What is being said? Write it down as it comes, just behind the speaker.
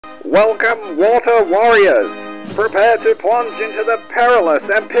Welcome, water warriors! Prepare to plunge into the perilous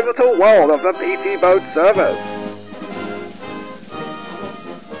and pivotal world of the PT boat service.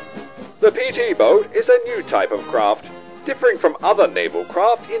 The PT boat is a new type of craft, differing from other naval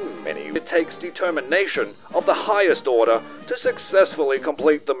craft in many. It takes determination of the highest order to successfully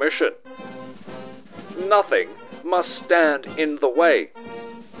complete the mission. Nothing must stand in the way.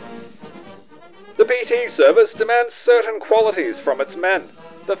 The PT service demands certain qualities from its men.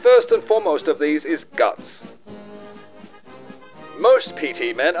 The first and foremost of these is guts. Most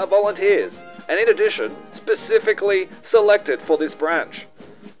PT men are volunteers, and in addition, specifically selected for this branch.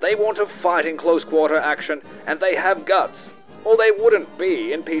 They want to fight in close quarter action, and they have guts, or they wouldn't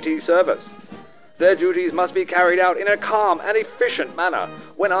be in PT service. Their duties must be carried out in a calm and efficient manner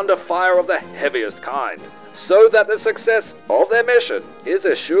when under fire of the heaviest kind, so that the success of their mission is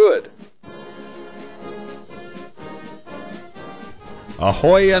assured.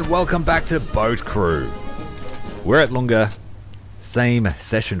 Ahoy and welcome back to Boat Crew. We're at Lunga, same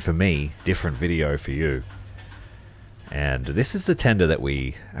session for me, different video for you. And this is the tender that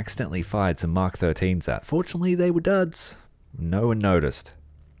we accidentally fired some Mark 13s at. Fortunately they were duds, no one noticed.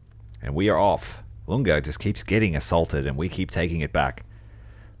 And we are off. Lunga just keeps getting assaulted and we keep taking it back.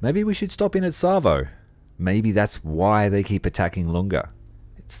 Maybe we should stop in at Savo. Maybe that's why they keep attacking Lunga.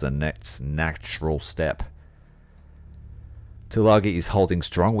 It's the next natural step. Tulagi is holding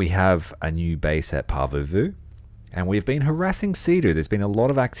strong. We have a new base at Pavuvu. And we've been harassing Sidu. There's been a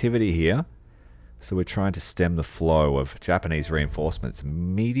lot of activity here. So we're trying to stem the flow of Japanese reinforcements.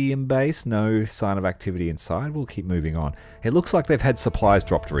 Medium base, no sign of activity inside. We'll keep moving on. It looks like they've had supplies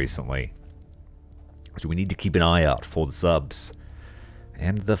dropped recently. So we need to keep an eye out for the subs.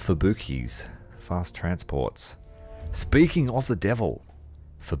 And the Fubukis. Fast transports. Speaking of the devil.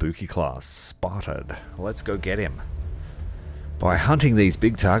 Fubuki class. Spotted. Let's go get him. By hunting these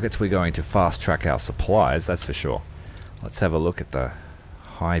big targets, we're going to fast track our supplies, that's for sure. Let's have a look at the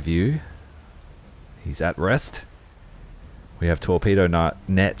high view. He's at rest. We have torpedo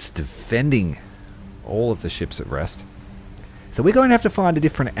nets defending all of the ships at rest. So we're going to have to find a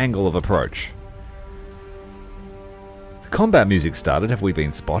different angle of approach. The combat music started. Have we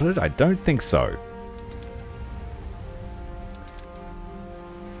been spotted? I don't think so.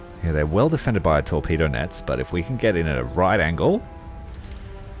 Yeah, they're well defended by torpedo nets, but if we can get in at a right angle,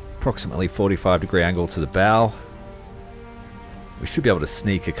 approximately 45-degree angle to the bow, we should be able to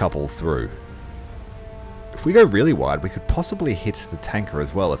sneak a couple through. If we go really wide, we could possibly hit the tanker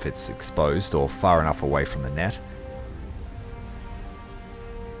as well if it's exposed or far enough away from the net.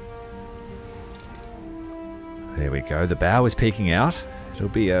 There we go, the bow is peeking out. It'll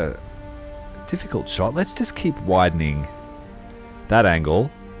be a difficult shot. Let's just keep widening that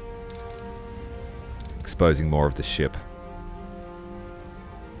angle, exposing more of the ship.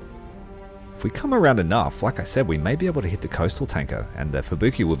 If we come around enough, like I said, we may be able to hit the coastal tanker and the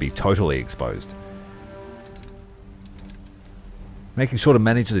Fubuki will be totally exposed. Making sure to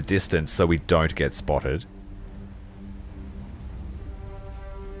manage the distance so we don't get spotted.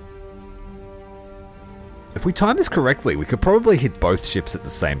 If we time this correctly, we could probably hit both ships at the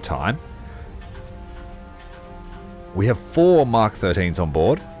same time. We have 4 Mark 13s on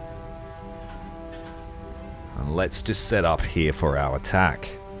board. And let's just set up here for our attack.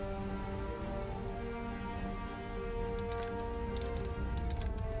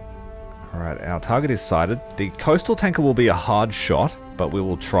 Alright, our target is sighted. The coastal tanker will be a hard shot, but we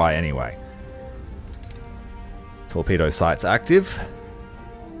will try anyway. Torpedo sights active.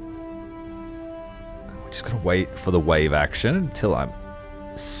 We're just going to wait for the wave action until I'm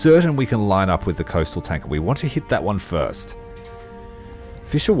certain we can line up with the coastal tanker. We want to hit that one first.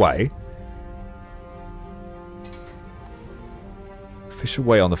 Fish away. Fish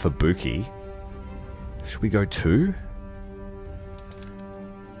away on the Fubuki. Should we go 2?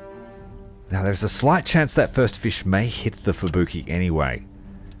 Now there's a slight chance that first fish may hit the Fubuki anyway.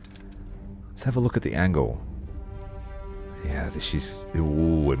 Let's have a look at the angle. Yeah, this is...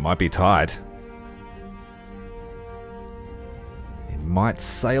 Ooh, it might be tight. It might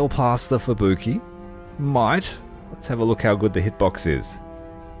sail past the Fubuki. Might. Let's have a look how good the hitbox is.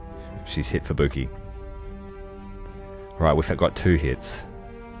 She's hit Fubuki. Right, we've got 2 hits.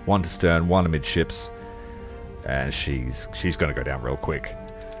 1 to stern, 1 amidships. And she's going to go down real quick.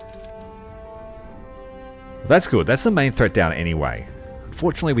 That's good. That's the main threat down anyway.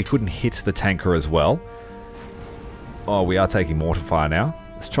 Unfortunately, we couldn't hit the tanker as well. Oh, we are taking mortar fire now.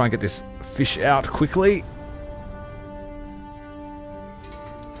 Let's try and get this fish out quickly.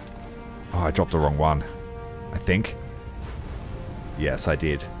 Oh, I dropped the wrong one, I think. Yes, I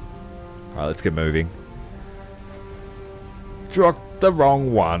did. Alright, let's get moving. the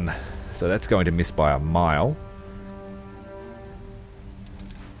wrong one. So that's going to miss by a mile.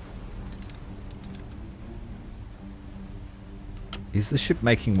 Is the ship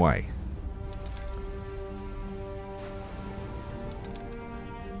making way?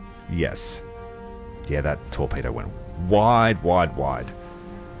 Yes. Yeah, that torpedo went wide, wide, wide.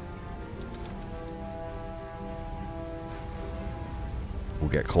 We'll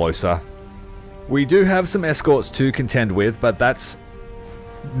get closer. We do have some escorts to contend with, but that's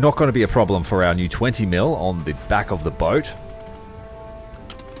not going to be a problem for our new 20 mil on the back of the boat.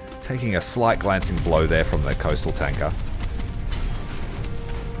 Taking a slight glancing blow there from the coastal tanker.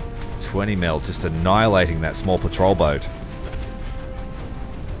 20 mil just annihilating that small patrol boat.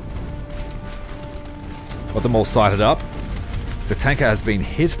 Got them all sighted up. The tanker has been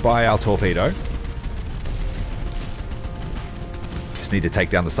hit by our torpedo. Just need to take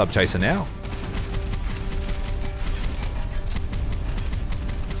down the sub-chaser now.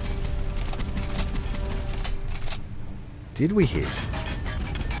 Did we hit?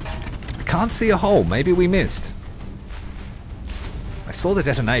 I can't see a hole. Maybe we missed. I saw the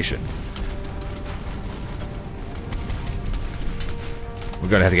detonation. We're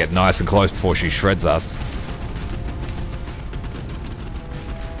going to have to get nice and close before she shreds us.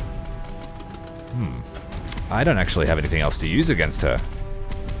 I don't actually have anything else to use against her,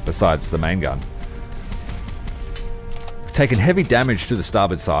 besides the main gun. We've taken heavy damage to the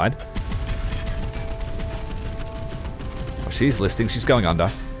starboard side. Oh, she's listing, she's going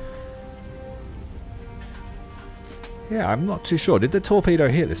under. Yeah, I'm not too sure. Did the torpedo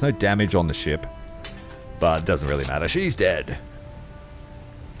hit? There's no damage on the ship, but it doesn't really matter. She's dead.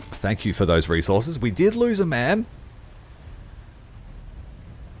 Thank you for those resources. We did lose a man.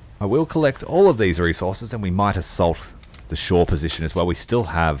 I will collect all of these resources and we might assault the shore position as well. We still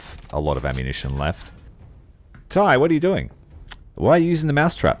have a lot of ammunition left. Ty, what are you doing? Why are you using the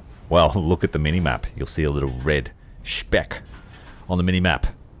mousetrap? Well, look at the mini-map. You'll see a little red speck on the mini-map.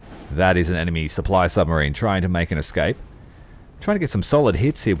 That is an enemy supply submarine trying to make an escape. Trying to get some solid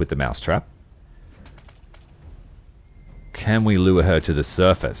hits here with the mousetrap. Can we lure her to the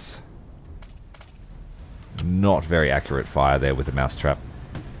surface? Not very accurate fire there with the mousetrap.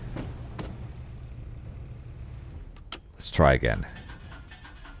 Let's try again.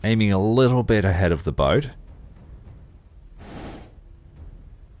 Aiming a little bit ahead of the boat.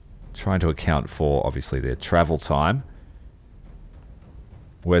 Trying to account for, obviously, their travel time.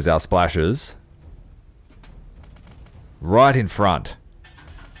 Where's our splashes? Right in front.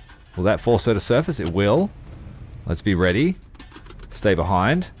 Will that force her to surface? It will. Let's be ready. Stay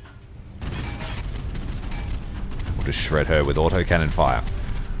behind. We'll just shred her with autocannon fire.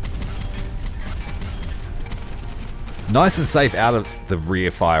 Nice and safe out of the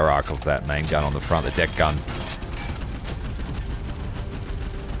rear fire arc of that main gun on the front, the deck gun.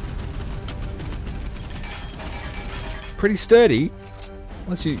 Pretty sturdy.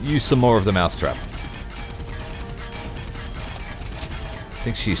 Let's use some more of the mousetrap. I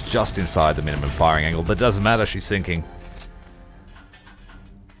think she's just inside the minimum firing angle, but it doesn't matter, she's sinking.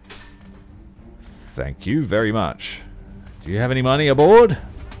 Thank you very much. Do you have any money aboard?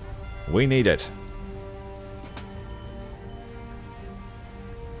 We need it.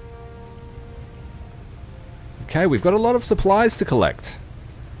 Okay, we've got a lot of supplies to collect.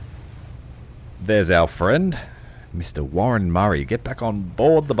 There's our friend, Mr. Warren Murray. Get back on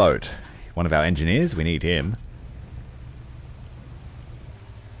board the boat. One of our engineers, we need him.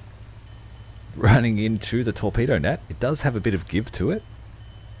 Running into the torpedo net. It does have a bit of give to it.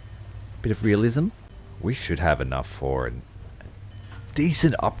 A bit of realism. We should have enough for a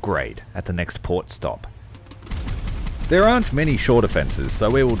decent upgrade at the next port stop. There aren't many shore defenses, so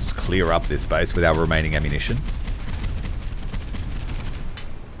we will just clear up this base with our remaining ammunition.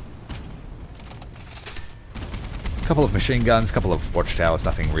 A couple of machine guns, a couple of watchtowers,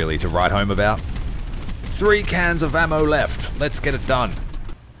 nothing really to write home about. 3 cans of ammo left. Let's get it done.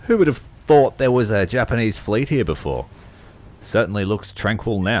 Who would have thought there was a Japanese fleet here before? Certainly looks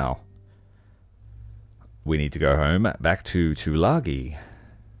tranquil now. We need to go home, back to Tulagi.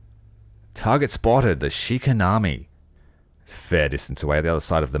 Target spotted, the Shikanami. It's a fair distance away, the other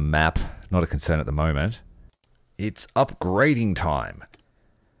side of the map. Not a concern at the moment. It's upgrading time.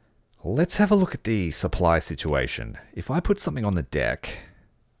 Let's have a look at the supply situation. If I put something on the deck...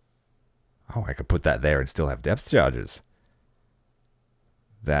 Oh, I could put that there and still have depth charges.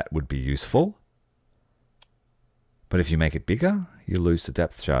 That would be useful. But if you make it bigger, you lose the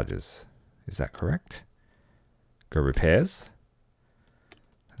depth charges. Is that correct? Go repairs.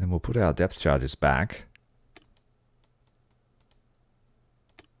 And then we'll put our depth charges back.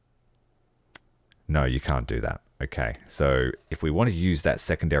 No, you can't do that. Okay, so if we want to use that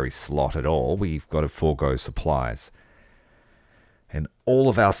secondary slot at all, we've got to forego supplies. And all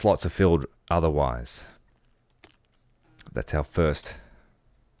of our slots are filled otherwise. That's our first,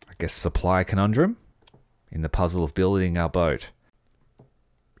 I guess, supply conundrum in the puzzle of building our boat.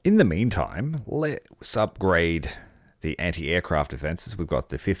 In the meantime, let's upgrade the anti-aircraft defenses. We've got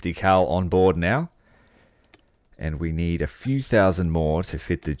the 50 cal on board now. And we need a few thousand more to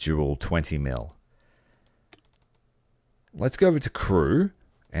fit the dual 20 mil. Let's go over to crew,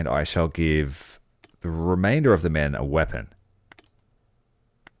 and I shall give the remainder of the men a weapon.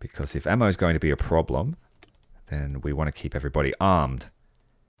 Because if ammo is going to be a problem, then we want to keep everybody armed.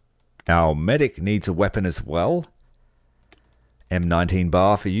 Our medic needs a weapon as well. M19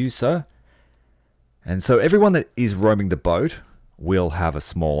 bar for you, sir. And so everyone that is roaming the boat will have a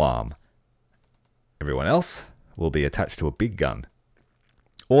small arm. Everyone else will be attached to a big gun.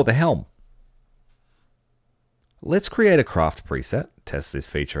 Or the helm. Let's create a craft preset, test this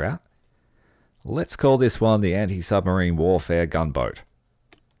feature out. Let's call this one the Anti-Submarine Warfare Gunboat.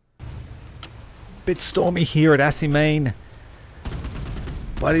 Bit stormy here at Asimane,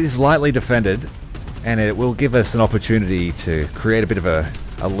 but it is lightly defended, and it will give us an opportunity to create a bit of a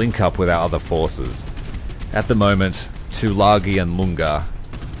link-up with our other forces. At the moment, Tulagi and Lunga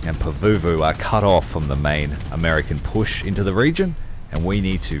and Pavuvu are cut off from the main American push into the region, and we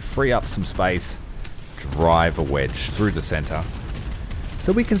need to free up some space, drive a wedge through the center,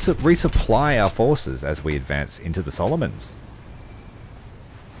 so we can resupply our forces as we advance into the Solomons.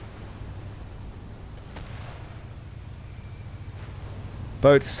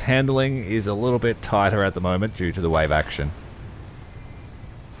 Boat's handling is a little bit tighter at the moment due to the wave action.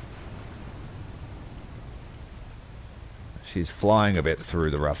 She's flying a bit through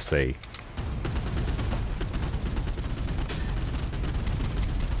the rough sea.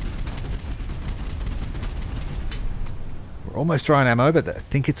 We're almost dry on ammo, but I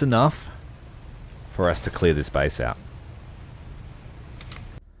think it's enough for us to clear this base out.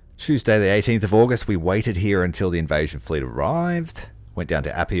 Tuesday the 18th of August, we waited here until the invasion fleet arrived. Went down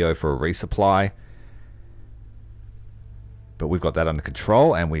to Apio for a resupply. But we've got that under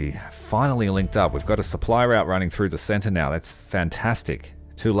control, and we finally linked up. We've got a supply route running through the center now. That's fantastic.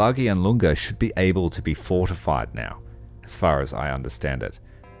 Tulagi and Lunga should be able to be fortified now, as far as I understand it.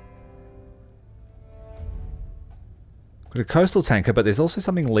 Got a coastal tanker, but there's also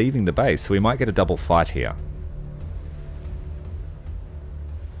something leaving the base, so we might get a double fight here.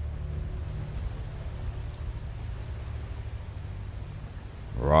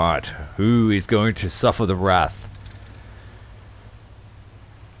 Right, who is going to suffer the wrath?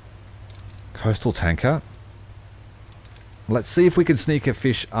 Coastal tanker. Let's see if we can sneak a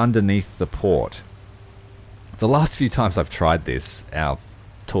fish underneath the port. The last few times I've tried this, our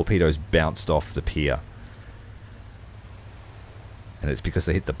torpedoes bounced off the pier. And it's because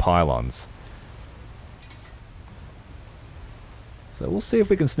they hit the pylons. So we'll see if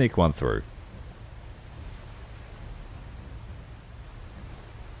we can sneak one through.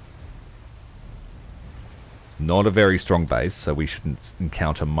 It's not a very strong base, so we shouldn't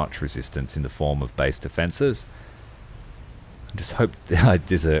encounter much resistance in the form of base defenses. I just hope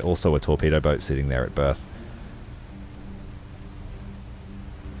there's also a torpedo boat sitting there at berth.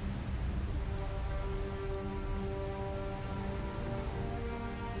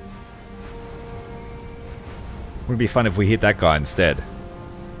 Wouldn't it be fun if we hit that guy instead?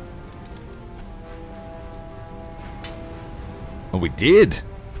 Oh, we did!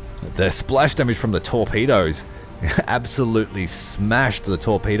 The splash damage from the torpedoes absolutely smashed the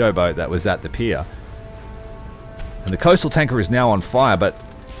torpedo boat that was at the pier. And the coastal tanker is now on fire, but...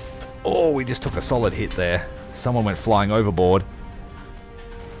 oh, we just took a solid hit there. Someone went flying overboard.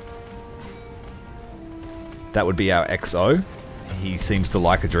 That would be our XO. He seems to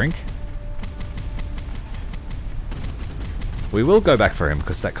like a drink. We will go back for him,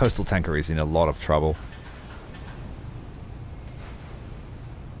 because that coastal tanker is in a lot of trouble.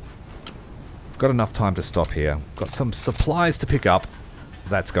 We've got enough time to stop here. Got some supplies to pick up.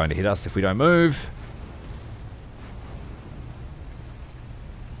 That's going to hit us if we don't move.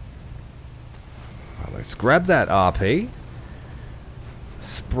 Right, let's grab that RP.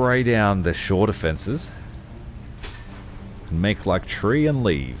 Spray down the shore defenses. And make like tree and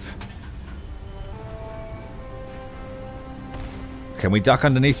leave. Can we duck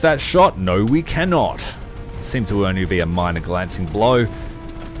underneath that shot? No, we cannot. Seemed to only be a minor glancing blow.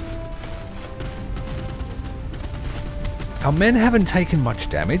 Our men haven't taken much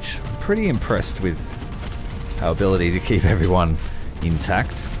damage. I'm pretty impressed with our ability to keep everyone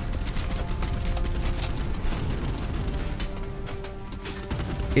intact.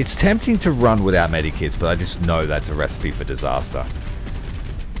 It's tempting to run without medikits, but I just know that's a recipe for disaster.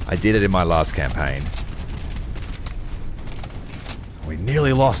 I did it in my last campaign. We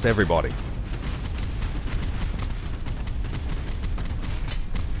nearly lost everybody.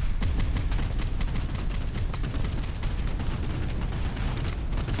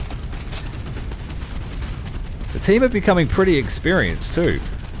 The team are becoming pretty experienced too.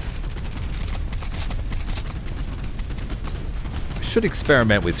 Should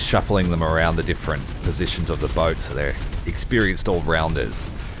experiment with shuffling them around the different positions of the boat so they're experienced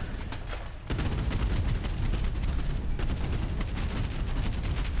all-rounders.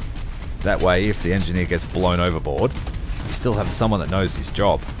 That way, if the engineer gets blown overboard, you still have someone that knows his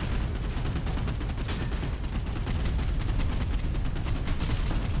job.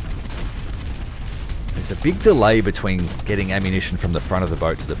 There's a big delay between getting ammunition from the front of the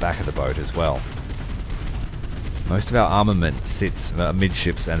boat to the back of the boat as well. Most of our armament sits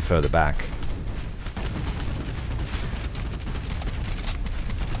midships and further back.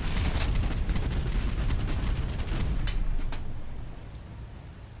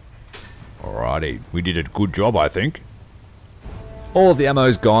 Alrighty, we did a good job, I think. All of the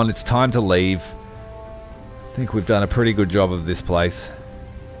ammo's gone, it's time to leave. I think we've done a pretty good job of this place.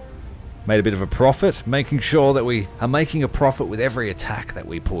 Made a bit of a profit, making sure that we are making a profit with every attack that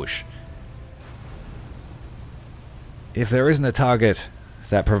we push. If there isn't a target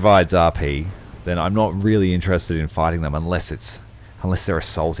that provides RP, then I'm not really interested in fighting them unless they're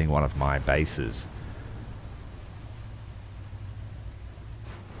assaulting one of my bases.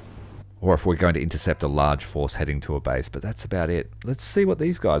 Or if we're going to intercept a large force heading to a base, but that's about it. Let's see what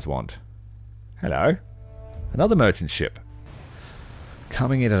these guys want. Hello. Another merchant ship.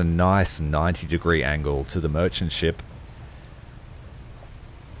 Coming in at a nice 90-degree angle to the merchant ship.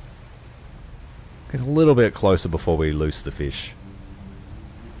 Get a little bit closer before we loose the fish.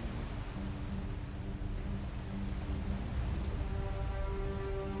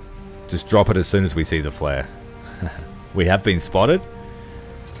 Just drop it as soon as we see the flare. We have been spotted.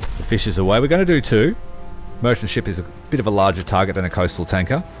 The fish is away. We're going to do two. Merchant ship is a bit of a larger target than a coastal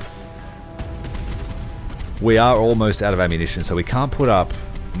tanker. We are almost out of ammunition, so we can't put up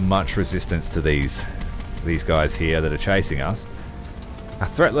much resistance to these guys here that are chasing us. Our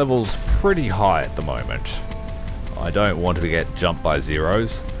threat level's pretty high at the moment. I don't want to get jumped by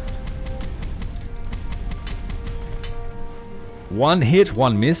zeros. One hit,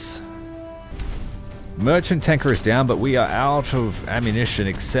 one miss. Merchant tanker is down, but we are out of ammunition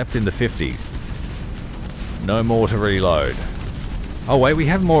except in the 50s. No more to reload. Oh wait, we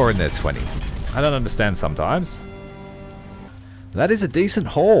have more in there, 20. I don't understand sometimes. That is a decent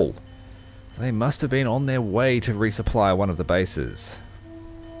haul. They must have been on their way to resupply one of the bases.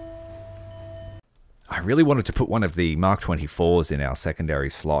 I really wanted to put one of the Mark 24s in our secondary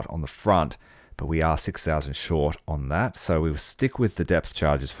slot on the front, but we are 6,000 short on that, so we'll stick with the depth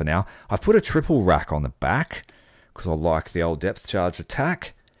charges for now. I've put a triple rack on the back, because I like the old depth charge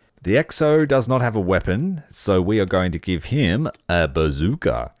attack. The XO does not have a weapon, so we are going to give him a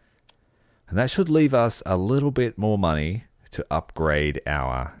bazooka. And that should leave us a little bit more money to upgrade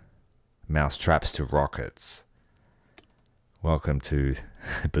our mousetraps to rockets. Welcome to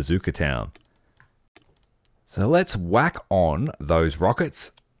Bazooka Town. So let's whack on those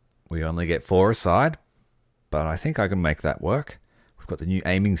rockets. We only get 4 a side, but I think I can make that work. We've got the new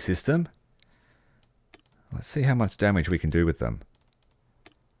aiming system. Let's see how much damage we can do with them.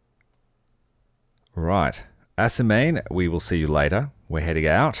 Right. Asimane, we will see you later. We're heading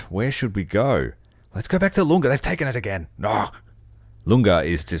out. Where should we go? Let's go back to Lunga. They've taken it again. No. Lunga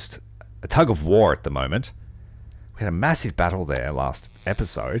is just a tug of war at the moment. We had a massive battle there last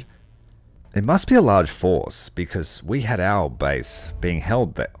episode. It must be a large force because we had our base being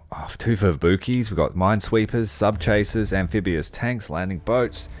held there. Oh, 2 Verbukis, we've got minesweepers, sub-chasers, amphibious tanks, landing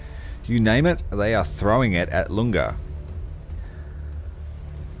boats. You name it, they are throwing it at Lunga.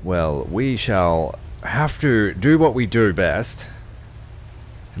 Well, we shall have to do what we do best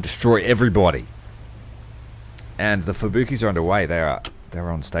and destroy everybody. And the Verbukis are underway. They're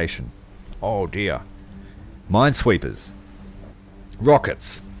on station. Oh dear. Minesweepers.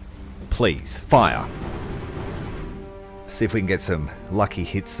 Rockets. Please, fire. See if we can get some lucky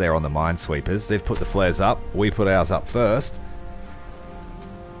hits there on the minesweepers. They've put the flares up. We put ours up first.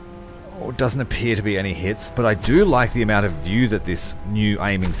 Oh, it doesn't appear to be any hits, but I do like the amount of view that this new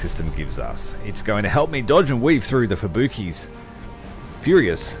aiming system gives us. It's going to help me dodge and weave through the Verbukis'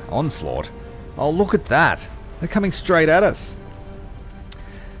 furious onslaught. Oh, look at that. They're coming straight at us.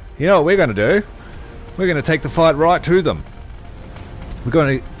 You know what we're going to do? We're going to take the fight right to them. We're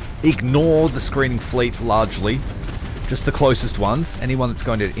going to ignore the screening fleet largely. Just the closest ones. Anyone that's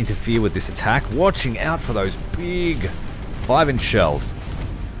going to interfere with this attack, watching out for those big 5-inch shells.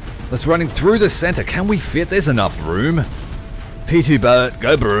 Let's run him through the center. Can we fit? There's enough room. P2 Bert,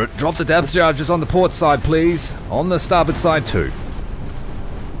 go Bert. Drop the depth charges on the port side, please. On the starboard side too.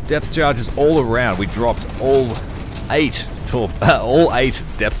 Depth charges all around. We dropped all 8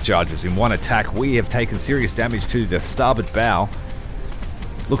 depth charges in one attack. We have taken serious damage to the starboard bow.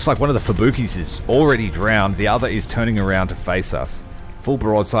 Looks like one of the Fubukis is already drowned. The other is turning around to face us. Full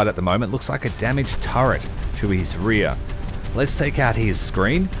broadside at the moment. Looks like a damaged turret to his rear. Let's take out his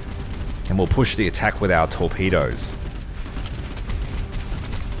screen and we'll push the attack with our torpedoes.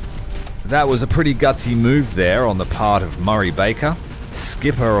 That was a pretty gutsy move there on the part of Murray Baker,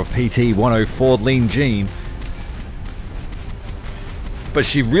 skipper of PT 104 Lean Jean. But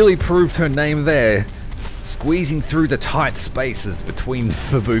she really proved her name there, squeezing through the tight spaces between the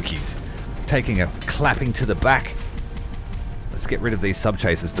Fubukis, taking a clapping to the back. Let's get rid of these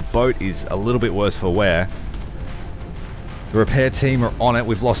sub-chasers. The boat is a little bit worse for wear. The repair team are on it.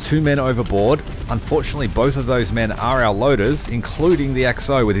 We've lost 2 men overboard. Unfortunately, both of those men are our loaders, including the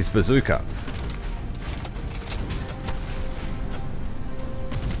XO with his bazooka.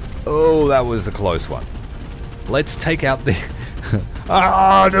 Oh, that was a close one. Let's take out the...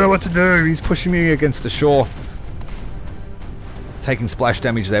 I don't know what to do. He's pushing me against the shore. Taking splash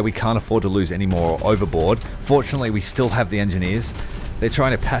damage there. We can't afford to lose any more overboard. Fortunately, we still have the engineers. They're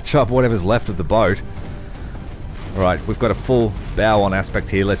trying to patch up whatever's left of the boat. Alright, we've got a full bow on aspect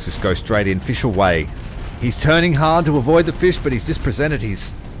here. Let's just go straight in. Fish away. He's turning hard to avoid the fish, but he's just presented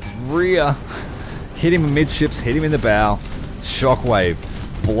his rear. Hit him midships, hit him in the bow. Shockwave,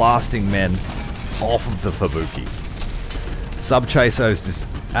 blasting men off of the Fubuki. Sub-Chaser is just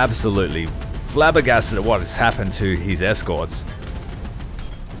absolutely flabbergasted at what has happened to his escorts.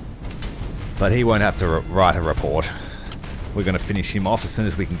 But he won't have to write a report. We're going to finish him off as soon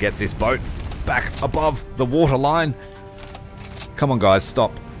as we can get this boat back above the water line. Come on guys,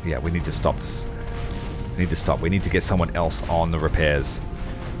 stop. Yeah, we need to stop this. We need to stop. We need to get someone else on the repairs.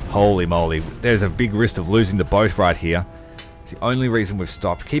 Holy moly. There's a big risk of losing the boat right here. It's the only reason we've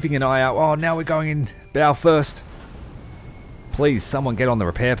stopped. Keeping an eye out. Oh, now we're going in bow first. Please, someone get on the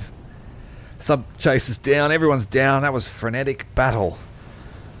repair. Sub-chasers down. Everyone's down. That was frenetic battle.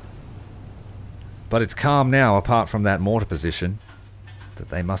 But it's calm now, apart from that mortar position that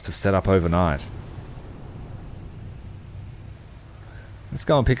they must have set up overnight. Let's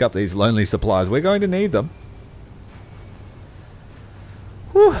go and pick up these lonely supplies. We're going to need them.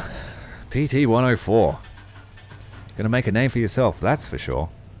 Whew. PT 104. Gonna make a name for yourself, that's for sure.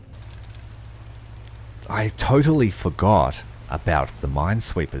 I totally forgot about the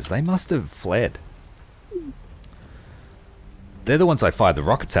minesweepers. They must have fled. They're the ones I fired the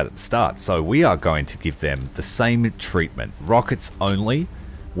rockets at the start, so we are going to give them the same treatment. Rockets only.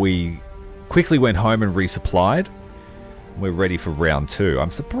 We quickly went home and resupplied. We're ready for round 2.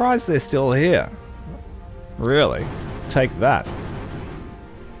 I'm surprised they're still here. Really? Take that.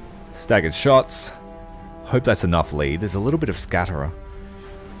 Staggered shots. Hope that's enough lead. There's a little bit of scatterer.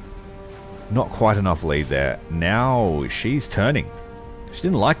 Not quite enough lead there. Now she's turning. She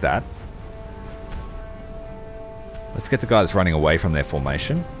didn't like that. Let's get the guy that's running away from their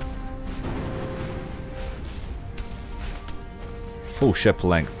formation. Full ship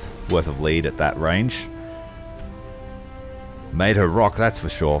length worth of lead at that range. Made her rock, that's for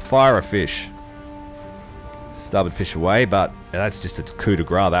sure. Fire a fish. Starboard fish away, but that's just a coup de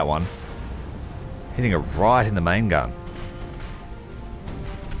grace, that one. Hitting her right in the main gun.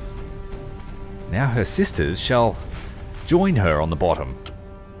 Now her sisters shall join her on the bottom.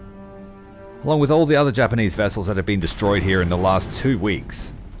 Along with all the other Japanese vessels that have been destroyed here in the last 2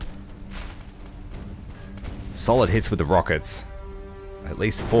 weeks. Solid hits with the rockets. At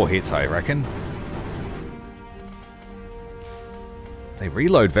least 4 hits, I reckon. They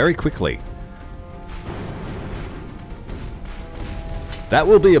reload very quickly. That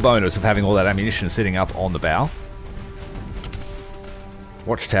will be a bonus of having all that ammunition sitting up on the bow.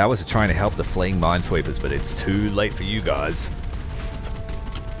 Watchtowers are trying to help the fleeing minesweepers, but it's too late for you guys.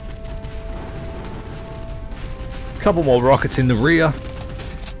 Couple more rockets in the rear.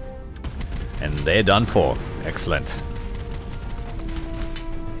 And they're done for. Excellent.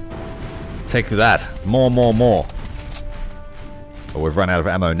 Take that. More. But we've run out of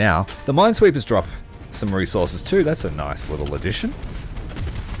ammo now. The minesweepers drop some resources too. That's a nice little addition.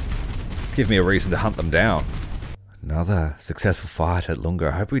 Give me a reason to hunt them down. Another successful fight at Lunga.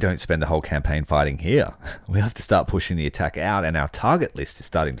 I hope we don't spend the whole campaign fighting here. We have to start pushing the attack out, and our target list is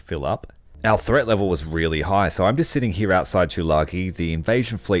starting to fill up. Our threat level was really high, so I'm just sitting here outside Tulagi. The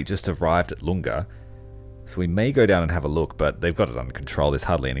invasion fleet just arrived at Lunga. So we may go down and have a look, but they've got it under control. There's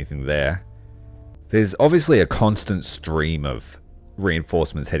hardly anything there. There's obviously a constant stream of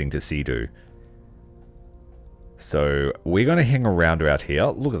reinforcements heading to Cedu. So we're going to hang around out here.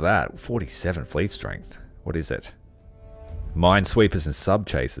 Look at that. 47 fleet strength. What is it? Minesweepers and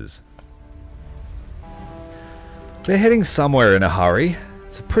sub-chasers. They're heading somewhere in a hurry.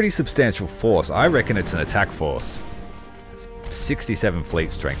 It's a pretty substantial force. I reckon it's an attack force. It's 67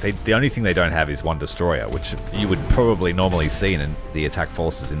 fleet strength. The only thing they don't have is one destroyer, which you would probably normally see in the attack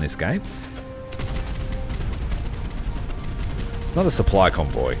forces in this game. It's not a supply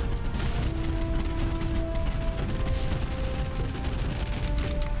convoy.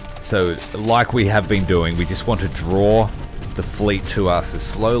 So, like we have been doing, we just want to draw the fleet to us as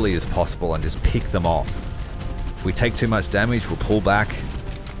slowly as possible and just pick them off. If we take too much damage, we'll pull back.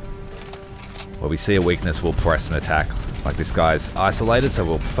 Where we see a weakness, we'll press an attack. Like this guy's isolated, so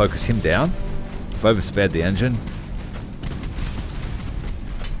we'll focus him down. We've oversped the engine.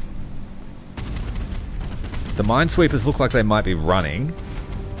 The minesweepers look like they might be running,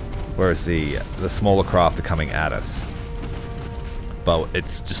 whereas the smaller craft are coming at us. But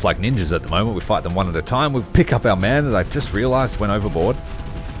it's just like ninjas at the moment. We fight them one at a time. We pick up our man that I've just realized went overboard.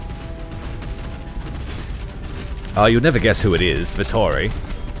 You'll never guess who it is. Vittori.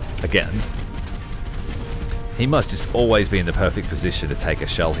 Again. He must just always be in the perfect position to take a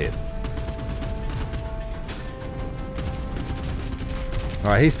shell hit.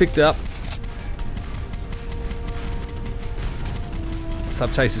 Alright, he's picked up.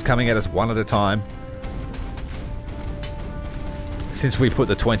 Sub-chasers coming at us one at a time. Since we put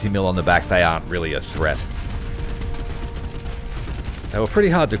the 20 mil on the back, they aren't really a threat. They were pretty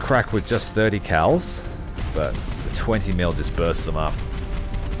hard to crack with just 30 cals, but the 20 mil just bursts them up.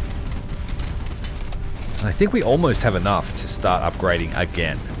 And I think we almost have enough to start upgrading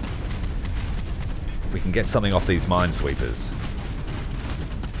again. If we can get something off these minesweepers.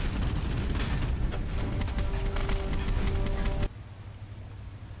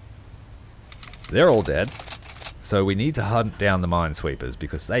 They're all dead. So we need to hunt down the minesweepers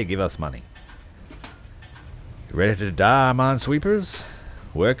because they give us money. You ready to die, minesweepers?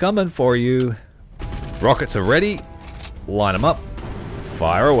 We're coming for you. Rockets are ready. Line them up.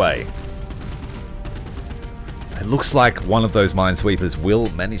 Fire away. It looks like one of those minesweepers will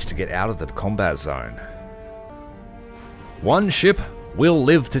manage to get out of the combat zone. One ship will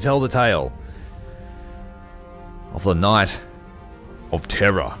live to tell the tale of the night of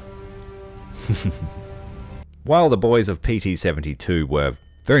terror. While the boys of PT-72 were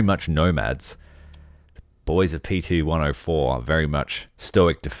very much nomads, the boys of PT-104 are very much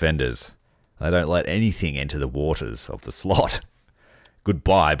stoic defenders. They don't let anything enter the waters of the slot.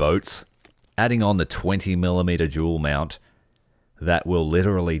 Goodbye, boats. Adding on the 20mm dual mount, that will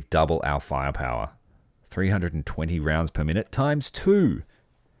literally double our firepower. 320 rounds per minute times 2.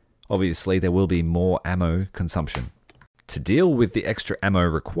 Obviously, there will be more ammo consumption. To deal with the extra ammo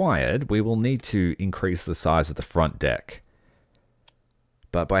required, we will need to increase the size of the front deck.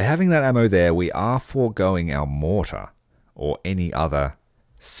 But by having that ammo there, we are foregoing our mortar or any other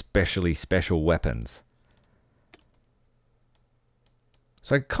specially special weapons.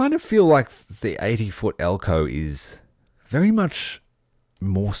 So I kind of feel like the 80-foot Elco is very much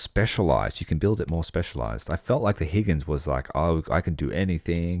more specialized. You can build it more specialized. I felt like the Higgins was like, oh, I can do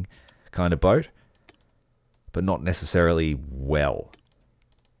anything kind of boat, but not necessarily well.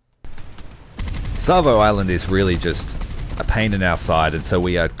 Savo Island is really just a pain in our side, and so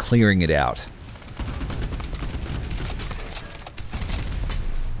we are clearing it out.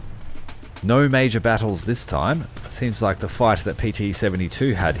 No major battles this time. Seems like the fight that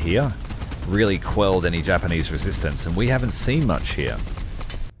PT-72 had here really quelled any Japanese resistance, and we haven't seen much here.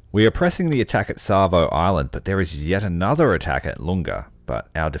 We are pressing the attack at Savo Island, but there is yet another attack at Lunga, but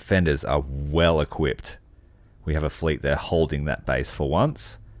our defenders are well equipped. We have a fleet there holding that base for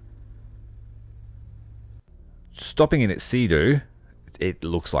once. Stopping in at Cedu, it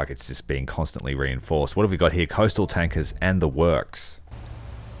looks like it's just being constantly reinforced. What have we got here? Coastal tankers and the works.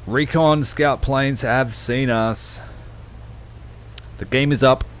 Recon scout planes have seen us. The game is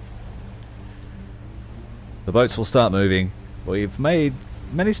up. The boats will start moving. We've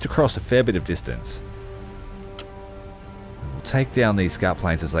managed to cross a fair bit of distance. We'll take down these scout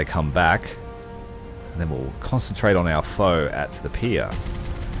planes as they come back, and then we'll concentrate on our foe at the pier.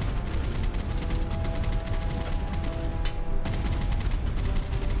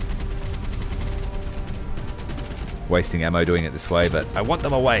 Wasting ammo doing it this way, but I want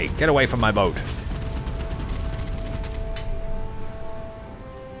them away. Get away from my boat.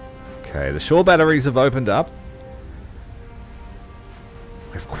 Okay, the shore batteries have opened up.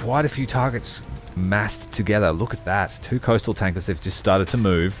 We have quite a few targets massed together. Look at that. 2 coastal tankers. They've just started to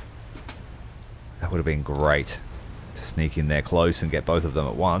move. That would have been great to sneak in there close and get both of them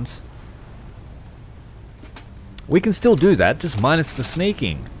at once. We can still do that, just minus the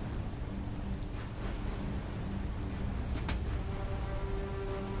sneaking.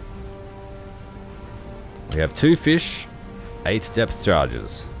 We have 2 fish, 8 depth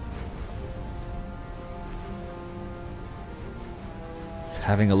charges. Just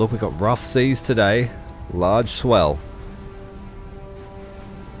having a look, we've got rough seas today, large swell.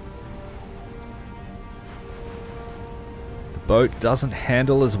 The boat doesn't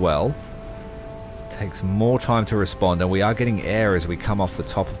handle as well. Takes more time to respond, and we are getting air as we come off the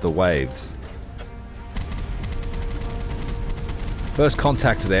top of the waves. First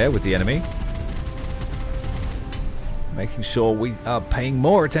contact there with the enemy. Making sure we are paying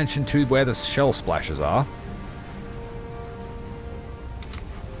more attention to where the shell splashes are.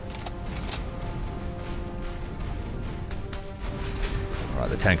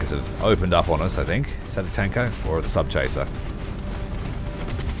 Alright, the tankers have opened up on us, I think. Is that a tanker or the sub-chaser?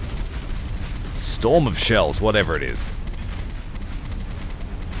 Storm of shells, whatever it is.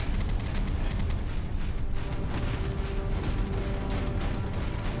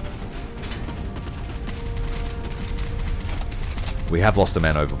 We have lost a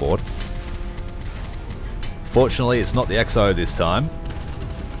man overboard. Fortunately, it's not the XO this time.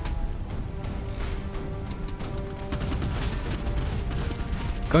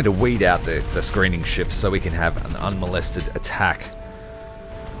 Going to weed out the screening ships so we can have an unmolested attack.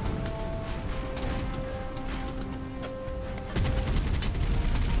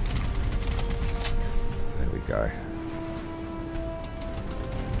 There we go.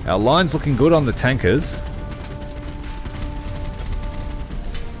 Our line's looking good on the tankers.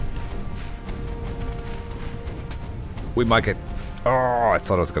 We might get... Oh, I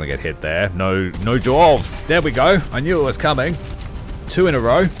thought I was going to get hit there. No jaw. Oh, there we go. I knew it was coming. 2 in a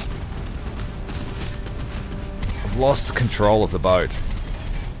row. I've lost control of the boat.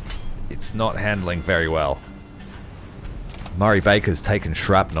 It's not handling very well. Murray Baker's taken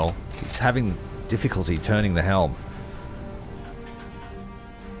shrapnel. He's having difficulty turning the helm.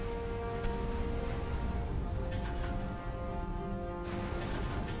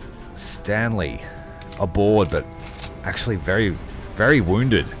 Stanley aboard, but actually very, very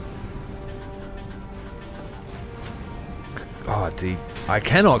wounded. Oh, I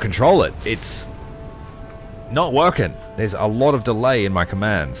cannot control it. It's not working. There's a lot of delay in my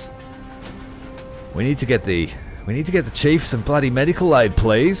commands. We need to get the chief some bloody medical aid,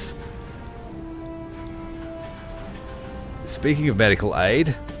 please. Speaking of medical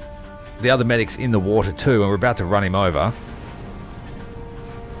aid, the other medic's in the water too, and we're about to run him over.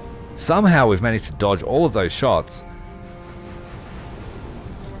 Somehow we've managed to dodge all of those shots.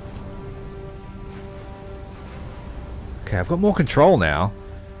 Okay, I've got more control now.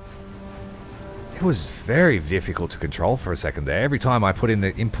 It was very difficult to control for a second there. Every time I put in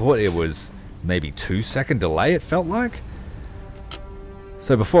the input, it was maybe 2-second delay, it felt like.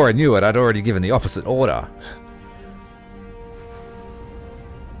 So before I knew it, I'd already given the opposite order.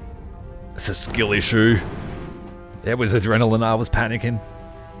 It's a skill issue. It was adrenaline, I was panicking.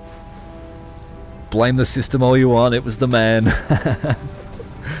 Blame the system all you want, it was the man.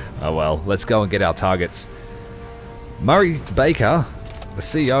 Oh well, let's go and get our targets. Murray Baker, the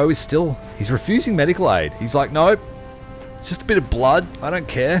CEO, is still... He's refusing medical aid. He's like, nope. It's just a bit of blood. I don't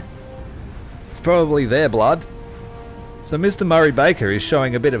care. It's probably their blood. So Mr. Murray Baker is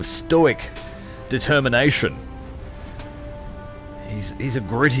showing a bit of stoic determination. He's a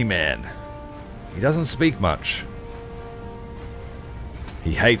gritty man. He doesn't speak much.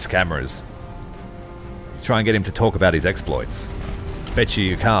 He hates cameras. You try and get him to talk about his exploits. Bet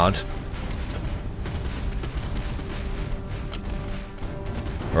you can't.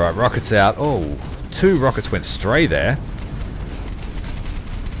 Alright, rockets out. Oh, 2 rockets went stray there.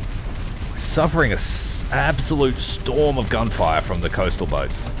 We're suffering an absolute storm of gunfire from the coastal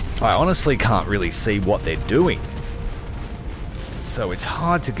boats. I honestly can't really see what they're doing. So it's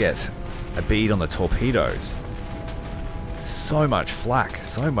hard to get a bead on the torpedoes. So much flak,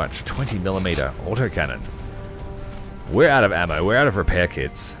 so much 20mm autocannon. We're out of ammo, we're out of repair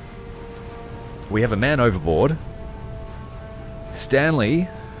kits. We have a man overboard. Stanley,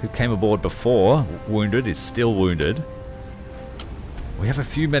 who came aboard before, wounded, is still wounded. We have a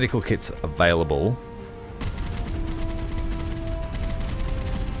few medical kits available.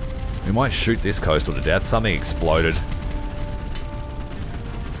 We might shoot this coastal to death. Something exploded.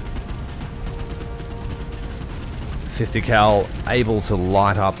 .50 cal able to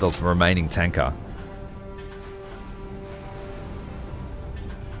light up the remaining tanker.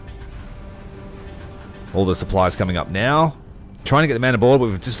 All the supplies coming up now. Trying to get the man aboard, but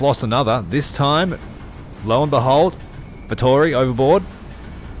we've just lost another. This time, lo and behold, Vittori overboard.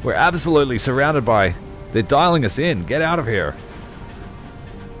 We're absolutely surrounded by... They're dialing us in. Get out of here.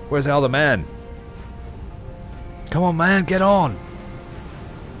 Where's our other man? Come on, man, get on.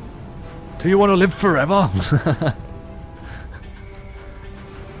 Do you want to live forever?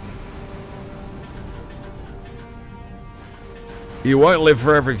 You won't live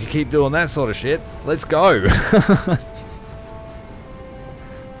forever if you keep doing that sort of shit. Let's go.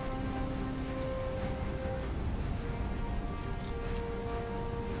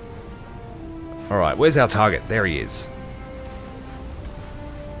 Alright, where's our target? There he is.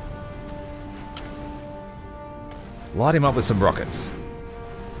 Light him up with some rockets.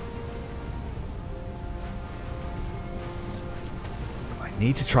 I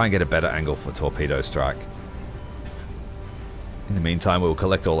need to try and get a better angle for torpedo strike. In the meantime, we'll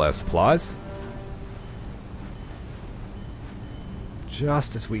collect all our supplies.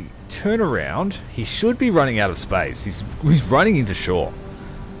 Just as we turn around, he should be running out of space. He's running into shore.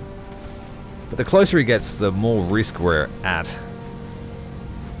 But the closer he gets, the more risk we're at.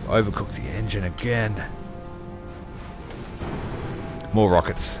 Overcooked the engine again. More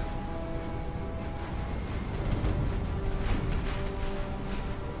rockets.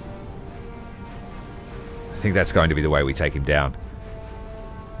 I think that's going to be the way we take him down.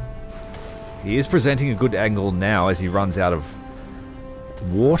 He is presenting a good angle now as he runs out of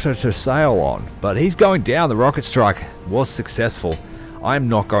water to sail on. But he's going down. The rocket strike was successful. I'm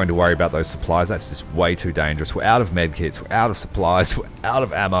not going to worry about those supplies. That's just way too dangerous. We're out of medkits. We're out of supplies. We're out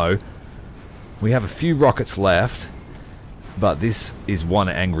of ammo. We have a few rockets left. But this is one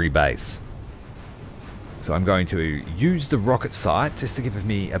angry base. So I'm going to use the rocket sight just to give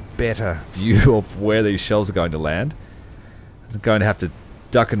me a better view of where these shells are going to land. I'm going to have to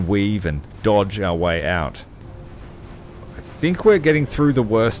duck and weave and dodge our way out. I think we're getting through the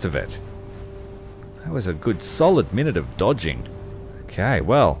worst of it. That was a good solid minute of dodging. Okay,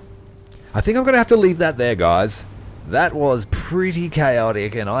 well, I think I'm going to have to leave that there, guys. That was pretty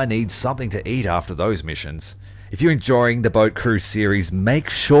chaotic and I need something to eat after those missions. If you're enjoying the Boat Crew series, make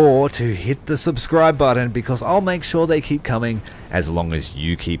sure to hit the subscribe button because I'll make sure they keep coming as long as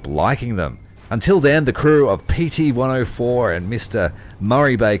you keep liking them. Until then, the crew of PT-104 and Mr.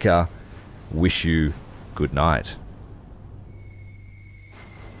 Murray Baker wish you good night.